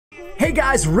Hey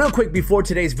guys, real quick before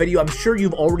today's video, I'm sure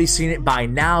you've already seen it by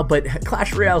now, but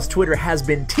Clash Royale's Twitter has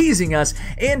been teasing us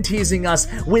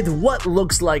with what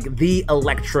looks like the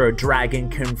Electro Dragon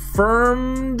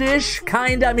confirmed-ish,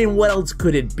 kinda. I mean, what else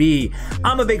could it be?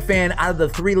 I'm a big fan. Out of the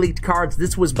 3 leaked cards,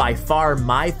 this was by far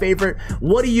my favorite.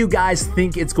 What do you guys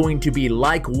think it's going to be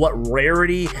like? What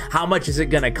rarity? How much is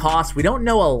it gonna cost? We don't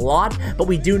know a lot, but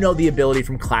we do know the ability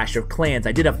from Clash of Clans.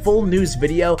 I did a full news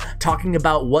video talking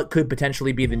about what could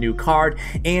potentially be the new card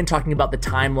and talking about the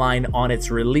timeline on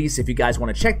its release. If you guys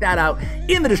want to check that out,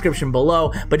 in the description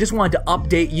below. But just wanted to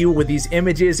update you with these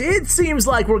images. It seems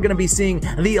like we're going to be seeing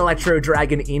the Electro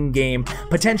Dragon in-game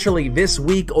potentially this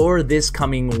week or this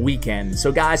coming weekend.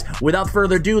 So guys, without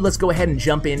further ado, let's go ahead and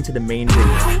jump into the main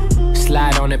video.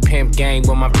 Slide on a pimp gang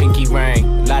with my pinky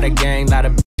ring. Lot of gang, lot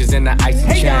of bitches in the ice.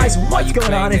 Hey guys, what's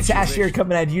going on? It's Ash here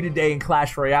coming at you today in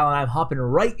Clash Royale, and I'm hopping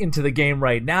right into the game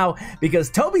right now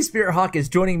because Tobi Spirithawk is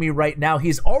joining me right now.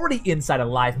 He's already inside a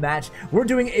live match. We're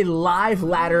doing a live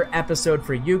ladder episode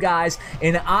for you guys,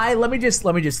 and let me just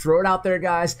throw it out there,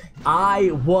 guys.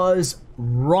 I was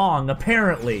wrong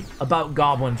apparently about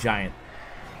Goblin Giant.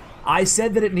 I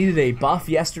said that it needed a buff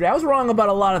yesterday. I was wrong about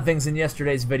a lot of things in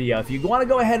yesterday's video. If you want to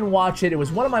go ahead and watch it, it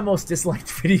was one of my most disliked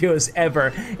videos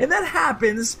ever. And that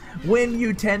happens when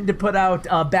you tend to put out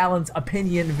balanced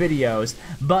opinion videos.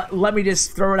 But let me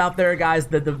just throw it out there, guys.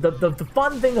 The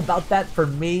fun thing about that for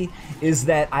me is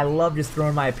that I love just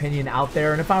throwing my opinion out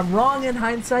there. And if I'm wrong in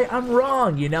hindsight, I'm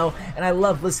wrong, you know? And I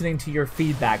love listening to your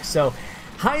feedback. So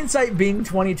hindsight being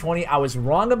 2020, I was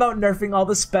wrong about nerfing all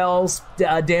the spells,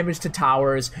 damage to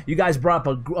towers. You guys brought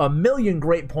up a million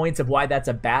great points of why that's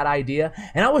a bad idea.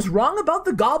 And I was wrong about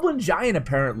the Goblin Giant,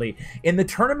 apparently. In the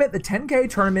tournament, the 10K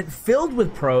tournament filled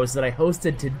with pros that I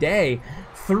hosted today,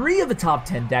 3 of the top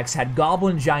 10 decks had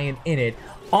Goblin Giant in it,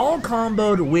 all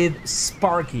comboed with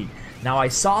Sparky. Now, I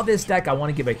saw this deck. I want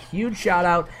to give a huge shout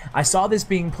out. I saw this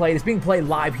being played. It's being played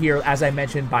live here, as I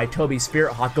mentioned, by Tobi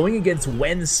Spirithawk, going against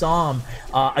Wen Som,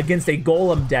 against a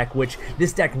Golem deck, which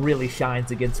this deck really shines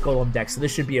against Golem decks, so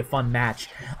this should be a fun match.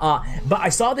 But I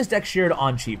saw this deck shared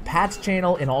on Chief Pat's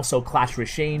channel and also Clash with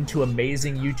Shane, 2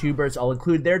 amazing YouTubers. I'll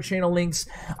include their channel links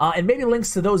and maybe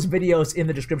links to those videos in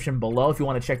the description below if you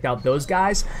want to check out those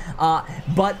guys.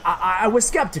 But I was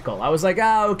skeptical. I was like,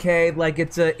 okay, like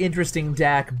it's an interesting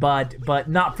deck, but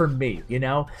not for me, you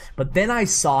know? But then I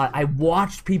saw it. I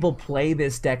watched people play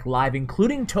this deck live,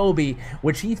 including Tobi,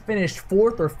 which he finished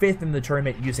 4th or 5th in the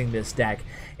tournament using this deck.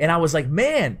 And I was like,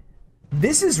 man,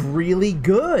 this is really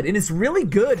good, and it's really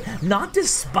good not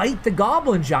despite the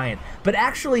Goblin Giant, but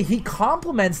actually he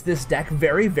complements this deck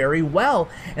very, very well.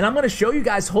 And I'm going to show you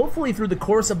guys, hopefully through the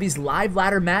course of these live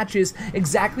ladder matches,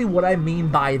 exactly what I mean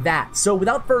by that. So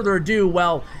without further ado,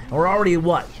 well, we're already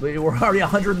what? We're already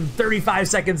 135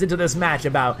 seconds into this match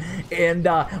about, and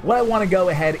what I want to go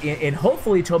ahead and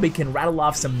hopefully Tobi can rattle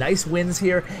off some nice wins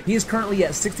here. He's currently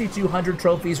at 6,200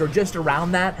 trophies or just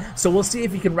around that, so we'll see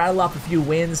if he can rattle off a few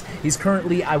wins. He's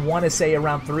currently, I want to say,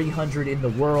 around 300 in the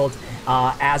world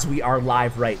as we are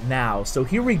live right now. So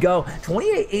here we go.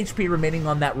 28 HP remaining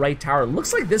on that right tower.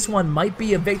 Looks like this one might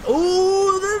be a big...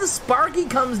 Oh, the Sparky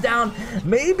comes down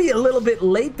maybe a little bit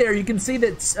late there. You can see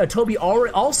that Tobi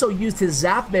also used his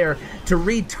zap there to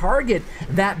retarget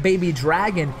that baby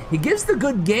dragon. He gives the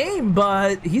good game,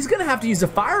 but he's going to have to use a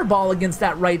fireball against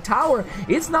that right tower.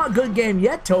 It's not good game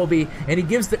yet, Tobi, and he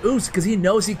gives the oops because he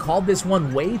knows he called this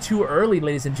one way too early,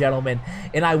 ladies and gentlemen.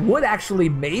 And I would actually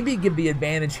maybe give the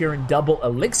advantage here in double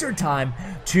elixir time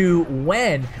to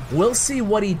Wen. We'll see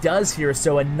what he does here.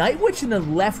 So a Night Witch in the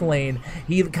left lane.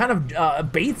 He kind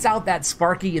of baits out that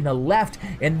Sparky in the left,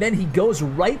 and then he goes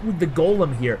right with the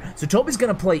Golem here. So Tobi's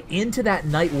going to play into that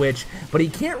Night Witch, but he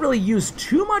can't really use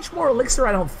too much more elixir,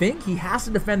 I don't think. He has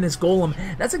to defend this Golem.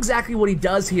 That's exactly what he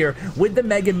does here with the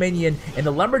Mega Minion, and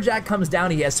the Lumberjack comes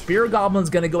down. He has Spear Goblin's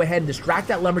going to go ahead and distract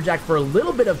that Lumberjack for a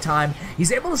little bit of time.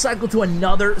 He's able to cycle to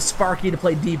another Sparky to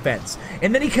play defense,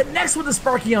 and then he connects with the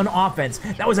Sparky on offense.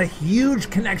 That was a huge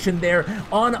connection there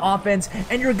on offense,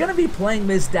 and you're going to be playing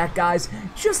this deck, guys,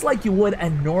 just like you would a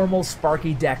normal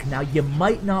Sparky deck. Now, you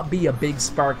might not be a big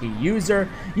Sparky user.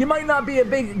 You might not be a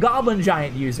big Goblin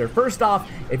Giant user. First off,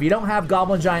 if you don't have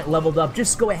Goblin Giant leveled up,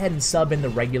 just go ahead and sub in the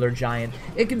regular Giant.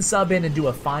 It can sub in and do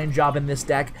a fine job in this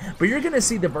deck, but you're going to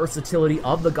see the versatility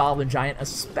of the Goblin Giant,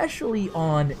 especially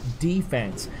on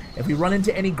defense. If we run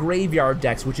into any graveyard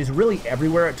decks, which is really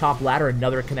everywhere at top ladder.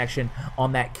 Another connection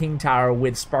on that King Tower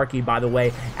with Sparky, by the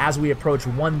way, as we approach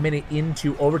 1 minute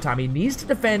into overtime. He needs to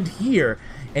defend here,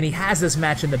 and he has this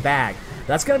match in the bag.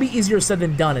 That's going to be easier said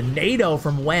than done. And NATO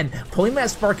from Wen pulling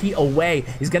that Sparky away.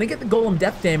 He's going to get the Golem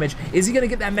death damage. Is he going to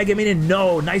get that Mega Minion?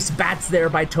 No. Nice bats there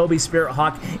by Tobi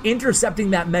Spirithawk, intercepting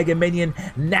that Mega Minion.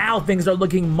 Now things are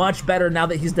looking much better now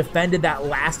that he's defended that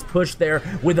last push there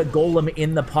with a Golem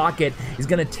in the pocket. He's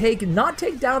going to not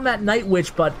take down that Night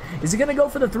Witch, but is he going to go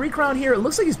for the 3 crown here? It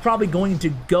looks like he's probably going to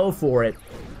go for it.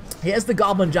 He has the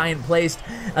Goblin Giant placed.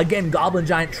 Again, Goblin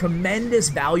Giant, tremendous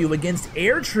value against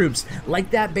air troops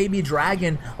like that Baby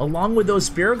Dragon, along with those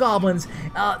Spear Goblins.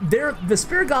 The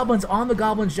Spear Goblins on the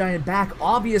Goblin Giant back,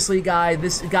 obviously, guys,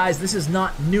 this is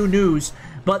not new news,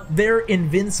 but they're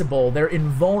invincible. They're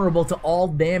invulnerable to all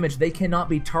damage. They cannot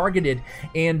be targeted.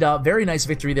 And very nice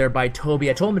victory there by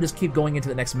Tobi. I told him to just keep going into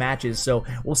the next matches, so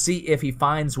we'll see if he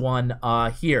finds one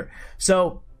here.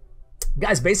 So,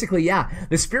 guys, basically, yeah,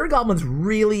 the Spirit Goblins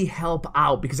really help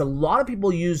out because a lot of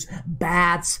people use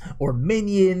bats or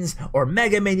minions or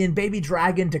Mega Minion, Baby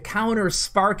Dragon to counter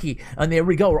Sparky. And there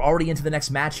we go. We're already into the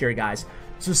next match here, guys.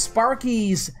 So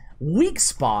Sparky's weak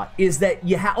spot is that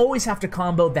you always have to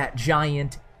combo that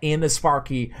Giant and the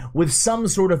Sparky with some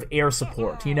sort of air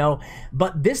support, you know?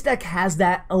 But this deck has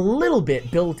that a little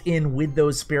bit built in with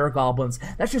those Spirit Goblins.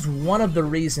 That's just one of the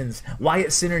reasons why it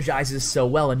synergizes so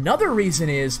well. Another reason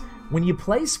is when you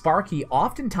play Sparky,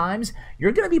 oftentimes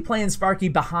you're going to be playing Sparky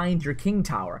behind your King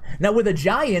Tower. Now with a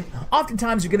Giant,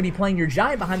 oftentimes you're going to be playing your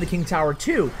Giant behind the King Tower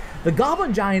too. The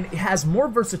Goblin Giant has more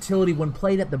versatility when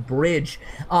played at the bridge,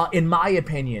 in my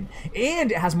opinion.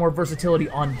 And it has more versatility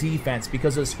on defense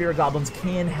because those Spirit Goblins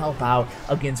can help out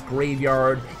against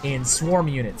Graveyard and Swarm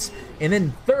units. And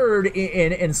then third,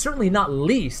 and certainly not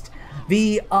least,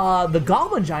 the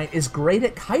Goblin Giant is great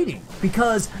at kiting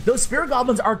because those Spirit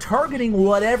Goblins are targeting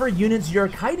whatever units you're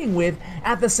kiting with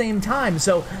at the same time.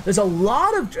 So there's a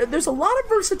lot of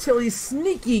versatility,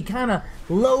 sneaky kind of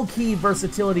low-key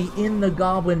versatility in the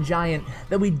Goblin Giant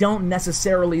that we don't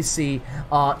necessarily see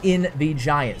in the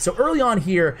Giant. So early on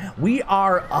here, we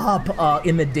are up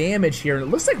in the damage here, and it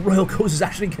looks like Royal Ghost is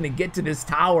actually going to get to this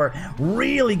tower,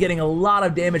 really getting a lot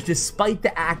of damage despite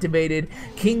the activated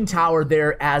King Tower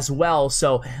there as well.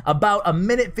 So about a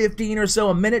minute 15 or so,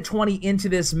 a minute 20 into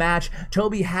this match,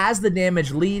 Tobi has the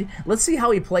damage lead. Let's see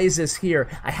how he plays this here.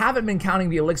 I haven't been counting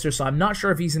the elixir, so I'm not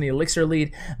sure if he's in the elixir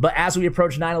lead, but as we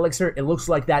approach 9 elixir, it looks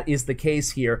like that is the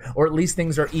case here, or at least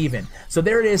things are even. So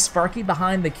there it is, Sparky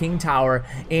behind the King Tower,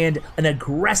 and an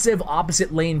aggressive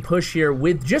opposite lane push here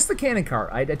with just the cannon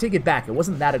cart. I take it back, it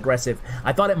wasn't that aggressive.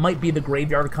 I thought it might be the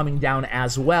graveyard coming down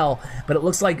as well, but it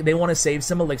looks like they want to save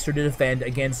some elixir to defend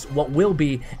against what will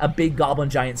be a big Goblin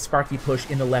Giant Sparky push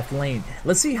in the left lane.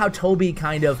 Let's see how Tobi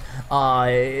kind of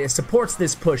supports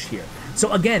this push here.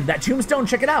 So again, that Tombstone,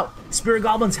 check it out. Spirit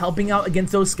Goblins helping out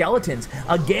against those skeletons.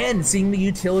 Again, seeing the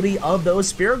utility of those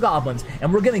Spirit Goblins.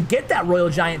 And we're going to get that Royal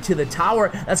Giant to the tower.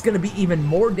 That's going to be even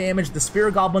more damage. The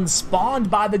Spirit Goblins spawned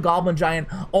by the Goblin Giant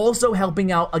also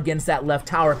helping out against that left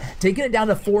tower, taking it down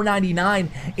to 499.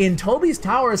 And Tobi's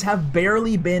towers have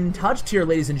barely been touched here,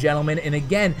 ladies and gentlemen. And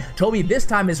again, Tobi this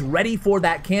time is ready for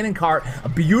that cannon cart. A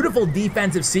beautiful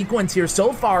defensive sequence here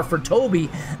so far for Tobi.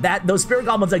 That those Spirit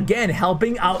Goblins again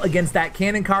helping out against that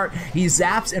cannon cart. He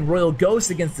zaps and Royal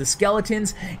Ghost against the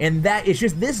skeletons, and that is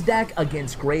just, this deck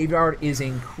against Graveyard is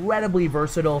incredibly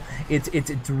versatile. It's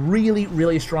really,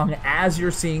 really strong, as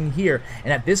you're seeing here.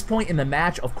 And at this point in the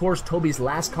match, of course, Tobi's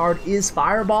last card is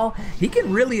Fireball. He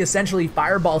can really essentially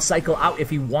Fireball cycle out if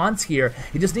he wants here.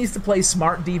 He just needs to play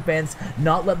smart defense,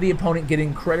 not let the opponent get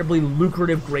incredibly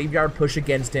lucrative Graveyard push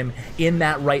against him in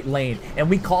that right lane. And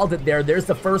we called it there. There's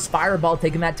the first Fireball,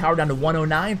 taking that tower down to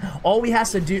 109. All we have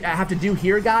to do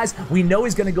here, guys, we know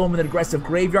he's going to go in with an aggressive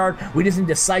Graveyard. We just need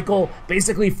to cycle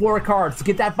basically 4 cards to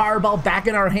get that Fireball back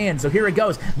in our hands. So here it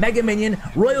goes. Mega Minion,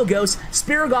 Royal Ghost,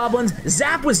 Spirit Goblins,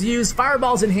 Zap was used,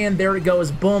 Fireball's in hand, there it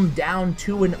goes, boom, down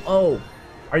 2-0.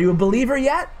 Are you a believer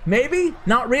yet? Maybe?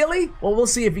 Not really? Well, we'll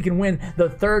see if he can win the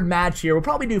 3rd match here. We'll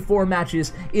probably do 4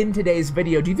 matches in today's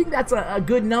video. Do you think that's a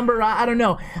good number? I don't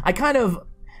know.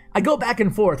 I go back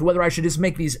and forth whether I should just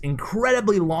make these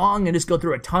incredibly long and just go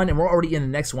through a ton, and we're already in the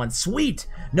next one. Sweet!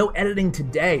 No editing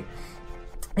today.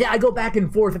 yeah, I go back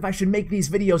and forth if I should make these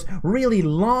videos really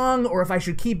long or if I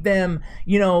should keep them,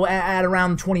 you know, at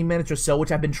around 20 minutes or so,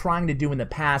 which I've been trying to do in the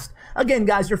past. Again,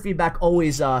 guys, your feedback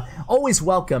always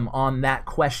welcome on that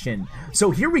question.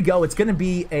 So here we go. It's going to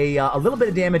be a little bit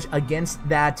of damage against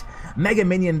that Mega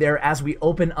Minion there as we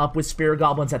open up with Spirit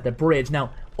Goblins at the bridge.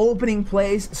 Now, opening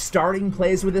plays, starting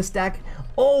plays with this deck,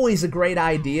 always a great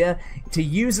idea to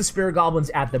use the Spirit Goblins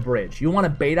at the bridge. You want to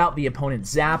bait out the opponent's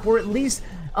zap, or at least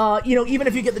you know, even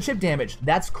if you get the chip damage,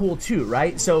 that's cool too,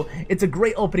 right? So it's a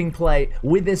great opening play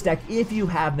with this deck if you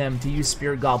have them to use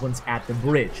Spirit Goblins at the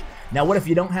bridge. Now, what if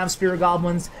you don't have Spirit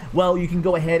Goblins? Well, you can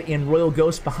go ahead and Royal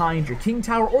Ghost behind your King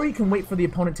Tower, or you can wait for the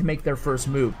opponent to make their first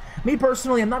move. Me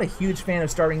personally, I'm not a huge fan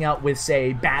of starting out with,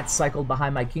 say, Bats cycled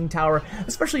behind my King Tower,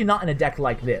 especially not in a deck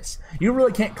like this. You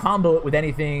really can't combo it with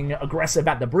anything aggressive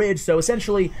at the bridge, so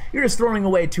essentially, you're just throwing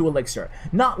away 2 Elixir.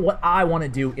 Not what I want to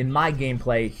do in my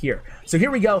gameplay here. So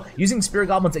here we go, using Spirit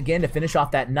Goblins again to finish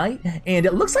off that Knight, and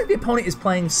it looks like the opponent is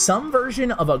playing some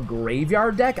version of a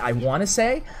Graveyard deck, I want to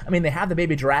say. I mean, they have the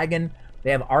Baby Dragon, they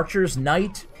have Archers,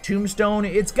 Knight, Tombstone.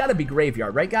 It's got to be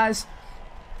Graveyard, right, guys?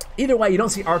 Either way, you don't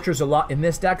see Archers a lot in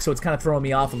this deck, so it's kind of throwing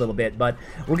me off a little bit, but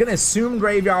we're going to assume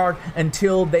Graveyard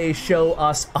until they show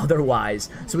us otherwise.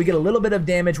 So we get a little bit of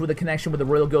damage with a connection with the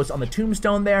Royal Ghost on the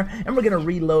Tombstone there, and we're going to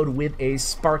reload with a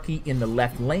Sparky in the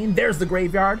left lane. There's the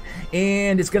Graveyard,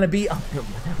 and it's going to be,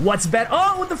 what's better?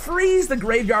 Oh, with the freeze, the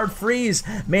Graveyard freeze.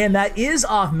 Man, that is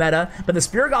off meta, but the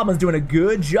Spirit Goblin's doing a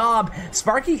good job.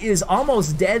 Sparky is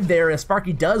almost dead there as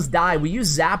Sparky does die. We use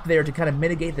Zap there to kind of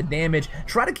mitigate the damage,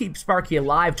 try to keep Sparky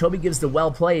alive. Tobi gives the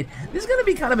well played. This is going to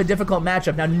be kind of a difficult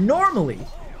matchup. Now, normally,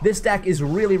 this deck is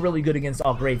really, really good against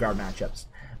all Graveyard matchups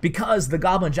because the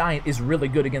Goblin Giant is really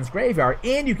good against Graveyard,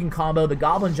 and you can combo the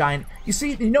Goblin Giant. You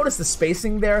see, you notice the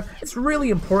spacing there? It's really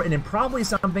important and probably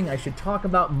something I should talk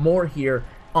about more here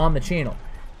on the channel.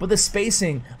 But the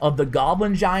spacing of the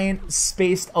Goblin Giant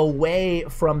spaced away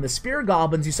from the Spirit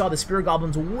Goblins. You saw the Spirit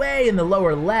Goblins way in the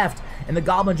lower left and the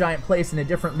Goblin Giant placed in a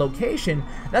different location.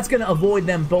 That's going to avoid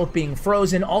them both being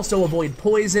frozen, also avoid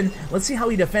poison. Let's see how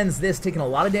he defends this, taking a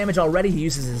lot of damage already. He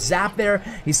uses his Zap there.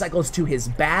 He cycles to his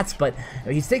Bats, but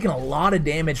he's taking a lot of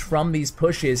damage from these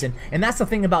pushes. And that's the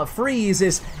thing about freeze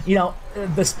is, you know,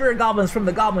 the Spirit Goblins from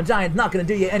the Goblin Giant not going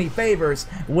to do you any favors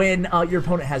when your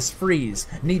opponent has freeze.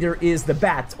 Neither is the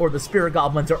Bats or the Spirit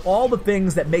Goblins, are all the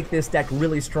things that make this deck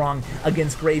really strong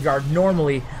against Graveyard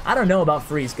normally. I don't know about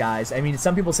freeze, guys. I mean,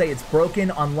 some people say it's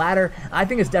broken on ladder. I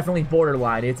think it's definitely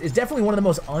borderline. It's definitely one of the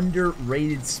most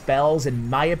underrated spells in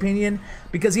my opinion,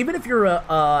 because even if you're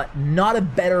not a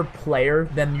better player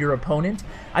than your opponent,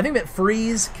 I think that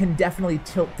freeze can definitely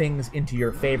tilt things into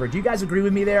your favor. Do you guys agree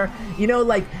with me there? You know,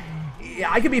 like,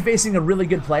 I could be facing a really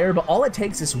good player, but all it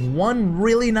takes is one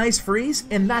really nice freeze,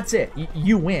 and that's it.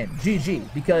 You win.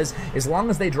 GG. Because as long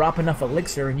as they drop enough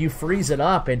elixir and you freeze it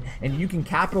up and you can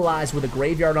capitalize with a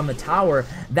Graveyard on the tower,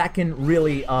 that can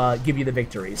really give you the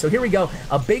victory. So here we go.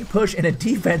 A big push and a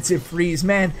defensive freeze.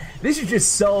 Man, this is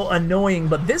just so annoying,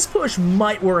 but this push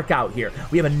might work out here.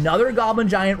 We have another Goblin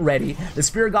Giant ready. The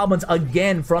Spirit Goblins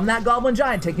again from that Goblin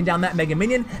Giant taking down that Mega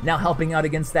Minion, now helping out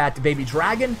against that Baby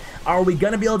Dragon. Are we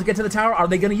going to be able to get to the tower? Are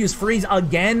they going to use freeze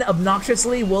again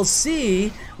obnoxiously? We'll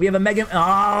see. We have a Mega...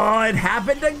 Oh, it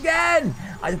happened again!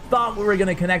 I thought we were going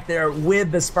to connect there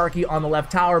with the Sparky on the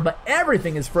left tower, but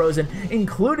everything is frozen,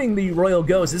 including the Royal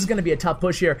Ghost. This is going to be a tough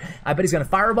push here. I bet he's going to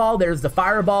Fireball. There's the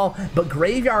Fireball, but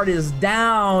Graveyard is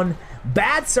down.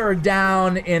 Bats are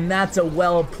down, and that's a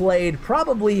well played.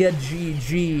 Probably a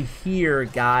GG here,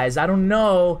 guys. I don't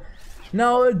know.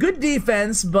 No, good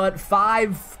defense, but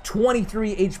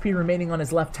 523 HP remaining on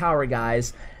his left tower,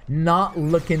 guys. Not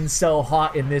looking so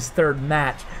hot in this third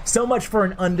match. So much for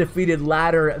an undefeated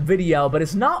ladder video, but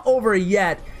it's not over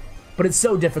yet. But it's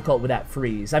so difficult with that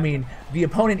freeze. I mean, the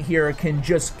opponent here can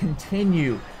just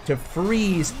continue to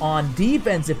freeze on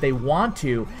defense if they want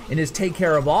to, and just take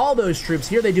care of all those troops.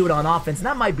 Here they do it on offense, and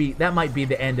that might be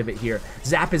the end of it here.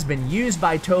 Zap has been used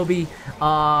by Tobi.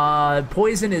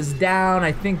 Poison is down.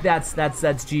 I think that's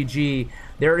GG.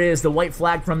 There it is, the white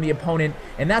flag from the opponent,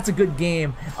 and that's a good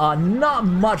game. Not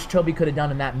much Tobi could have done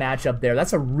in that matchup there.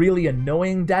 That's a really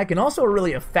annoying deck, and also a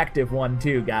really effective one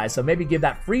too, guys. So maybe give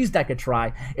that freeze deck a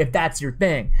try if that's your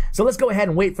thing. So let's go ahead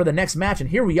and wait for the next match, and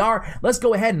here we are. Let's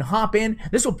go ahead and hop in.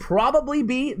 This will probably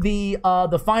be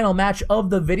the final match of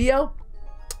the video.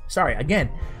 Sorry, again,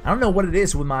 I don't know what it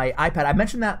is with my iPad. I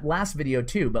mentioned that last video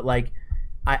too, but like,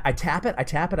 I tap it, I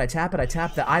tap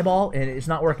the eyeball, and it's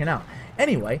not working out.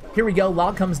 Anyway, here we go.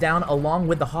 Log comes down along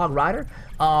with the Hog Rider.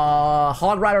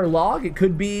 Hog Rider log, it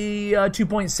could be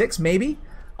 2.6 maybe.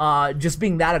 just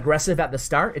being that aggressive at the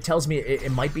start. It tells me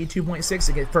it might be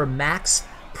 2.6 for max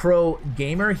pro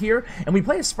gamer here, and we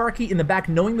play a Sparky in the back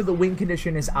knowing that the win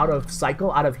condition is out of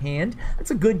cycle, out of hand. That's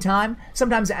a good time.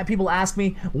 Sometimes people ask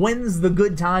me, when's the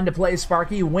good time to play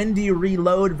Sparky? When do you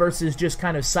reload versus just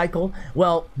kind of cycle?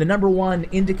 Well, the number one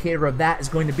indicator of that is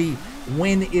going to be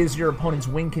when is your opponent's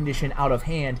win condition out of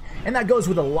hand, and that goes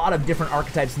with a lot of different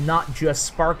archetypes, not just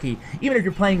Sparky. Even if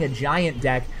you're playing a giant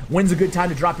deck, when's a good time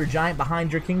to drop your giant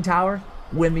behind your king tower?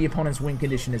 When the opponent's win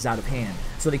condition is out of hand,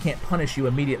 so they can't punish you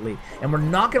immediately. And we're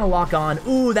not going to lock on.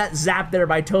 Ooh, that zap there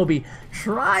by Tobi,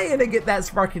 trying to get that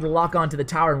Sparky to lock onto the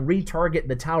tower and retarget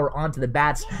the tower onto the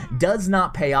bats. Does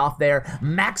not pay off there.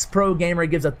 Max Pro Gamer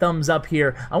gives a thumbs up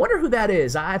here. I wonder who that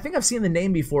is. I think I've seen the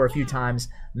name before a few times,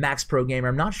 Max Pro Gamer.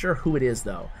 I'm not sure who it is,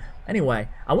 though. Anyway,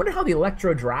 I wonder how the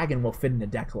Electro Dragon will fit in a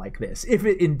deck like this, if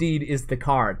it indeed is the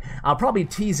card. I'll probably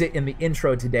tease it in the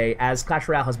intro today, as Clash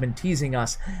Royale has been teasing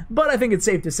us, but I think it's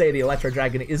safe to say the Electro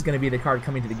Dragon is going to be the card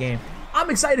coming to the game. I'm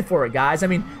excited for it, guys. I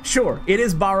mean, sure, it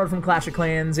is borrowed from Clash of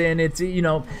Clans, and it's, you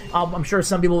know, I'm sure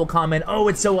some people will comment, oh,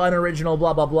 it's so unoriginal,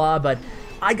 blah, blah, blah, but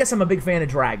I guess I'm a big fan of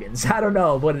dragons. I don't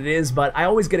know what it is, but I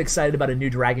always get excited about a new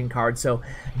dragon card, so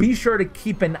be sure to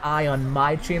keep an eye on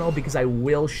my channel because I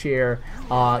will share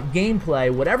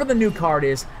gameplay. Whatever the new card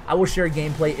is, I will share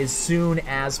gameplay as soon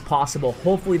as possible.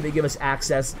 Hopefully they give us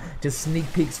access to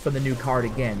sneak peeks for the new card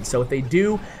again. So if they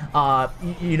do,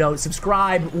 you know,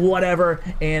 subscribe, whatever,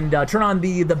 and turn on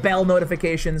the bell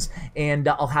notifications, and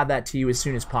I'll have that to you as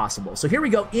soon as possible. So here we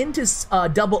go into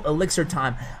double elixir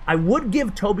time. I would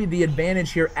give Tobi the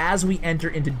advantage here as we enter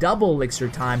into double elixir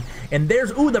time, and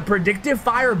there's, ooh, the predictive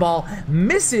fireball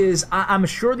misses. I'm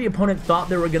sure the opponent thought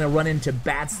they were going to run into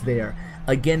bats there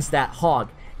against that hog.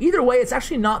 Either way, it's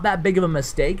actually not that big of a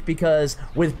mistake, because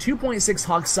with 2.6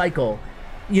 hog cycle,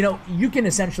 you know, you can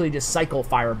essentially just cycle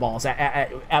fireballs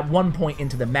at one point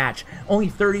into the match. Only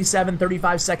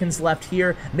 35 seconds left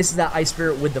here. Misses that Ice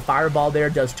Spirit with the fireball there,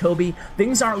 does Tobi.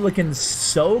 Things aren't looking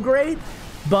so great,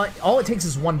 but all it takes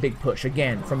is one big push,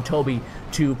 again, from Tobi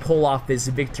to pull off this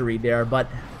victory there. But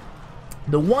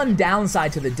the one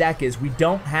downside to the deck is we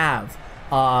don't have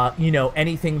you know,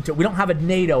 anything to, we don't have a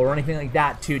NATO or anything like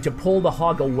that to pull the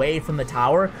hog away from the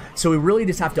tower, so we really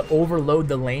just have to overload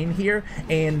the lane here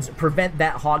and prevent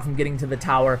that hog from getting to the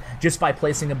tower just by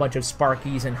placing a bunch of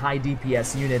Sparkies and high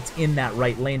DPS units in that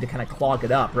right lane to kind of clog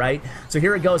it up, right? So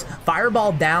here it goes,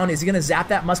 fireball down. Is he gonna zap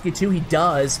that muskie too? He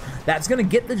does. That's gonna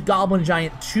get the Goblin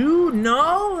Giant to,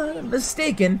 no,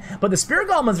 mistaken, but the Spirit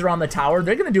Goblins are on the tower.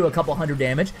 They're gonna do a couple hundred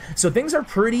damage, so things are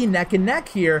pretty neck and neck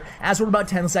here as we're about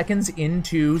 10 seconds into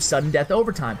sudden death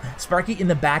overtime. Sparky in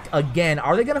the back again.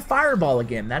 Are they going to fireball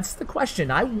again? That's the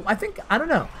question. I think, I don't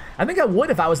know. I think I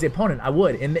would if I was the opponent. I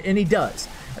would, and he does.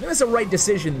 I think that's the right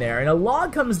decision there. And a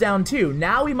log comes down too.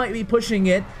 Now we might be pushing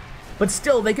it, but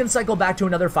still they can cycle back to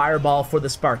another fireball for the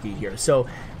Sparky here. So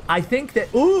I think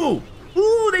that, ooh,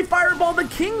 they fireball the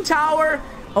King Tower.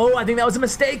 Oh, I think that was a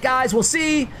mistake, guys. We'll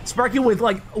see. Sparky with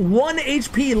like 1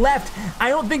 HP left. I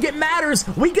don't think it matters.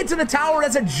 We get to the tower.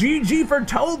 That's a GG for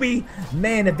Tobi.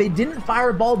 Man, if they didn't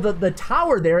fireball the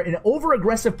tower there, an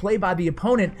over-aggressive play by the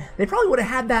opponent, they probably would have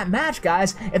had that match,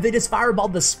 guys, if they just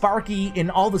fireballed the Sparky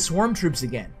and all the swarm troops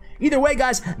again. Either way,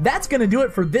 guys, that's going to do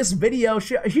it for this video.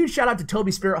 A huge shout out to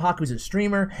Tobi Spirithawk, who's a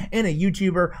streamer and a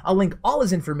YouTuber. I'll link all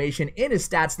his information and his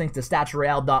stats thanks to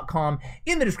statsroyale.com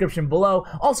in the description below.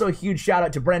 Also, a huge shout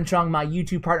out to Bren Chong, my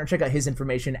YouTube partner. Check out his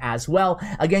information as well.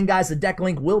 Again, guys, the deck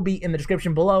link will be in the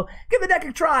description below. Give the deck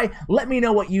a try. Let me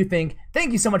know what you think.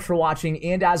 Thank you so much for watching,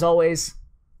 and as always,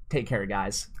 take care,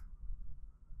 guys.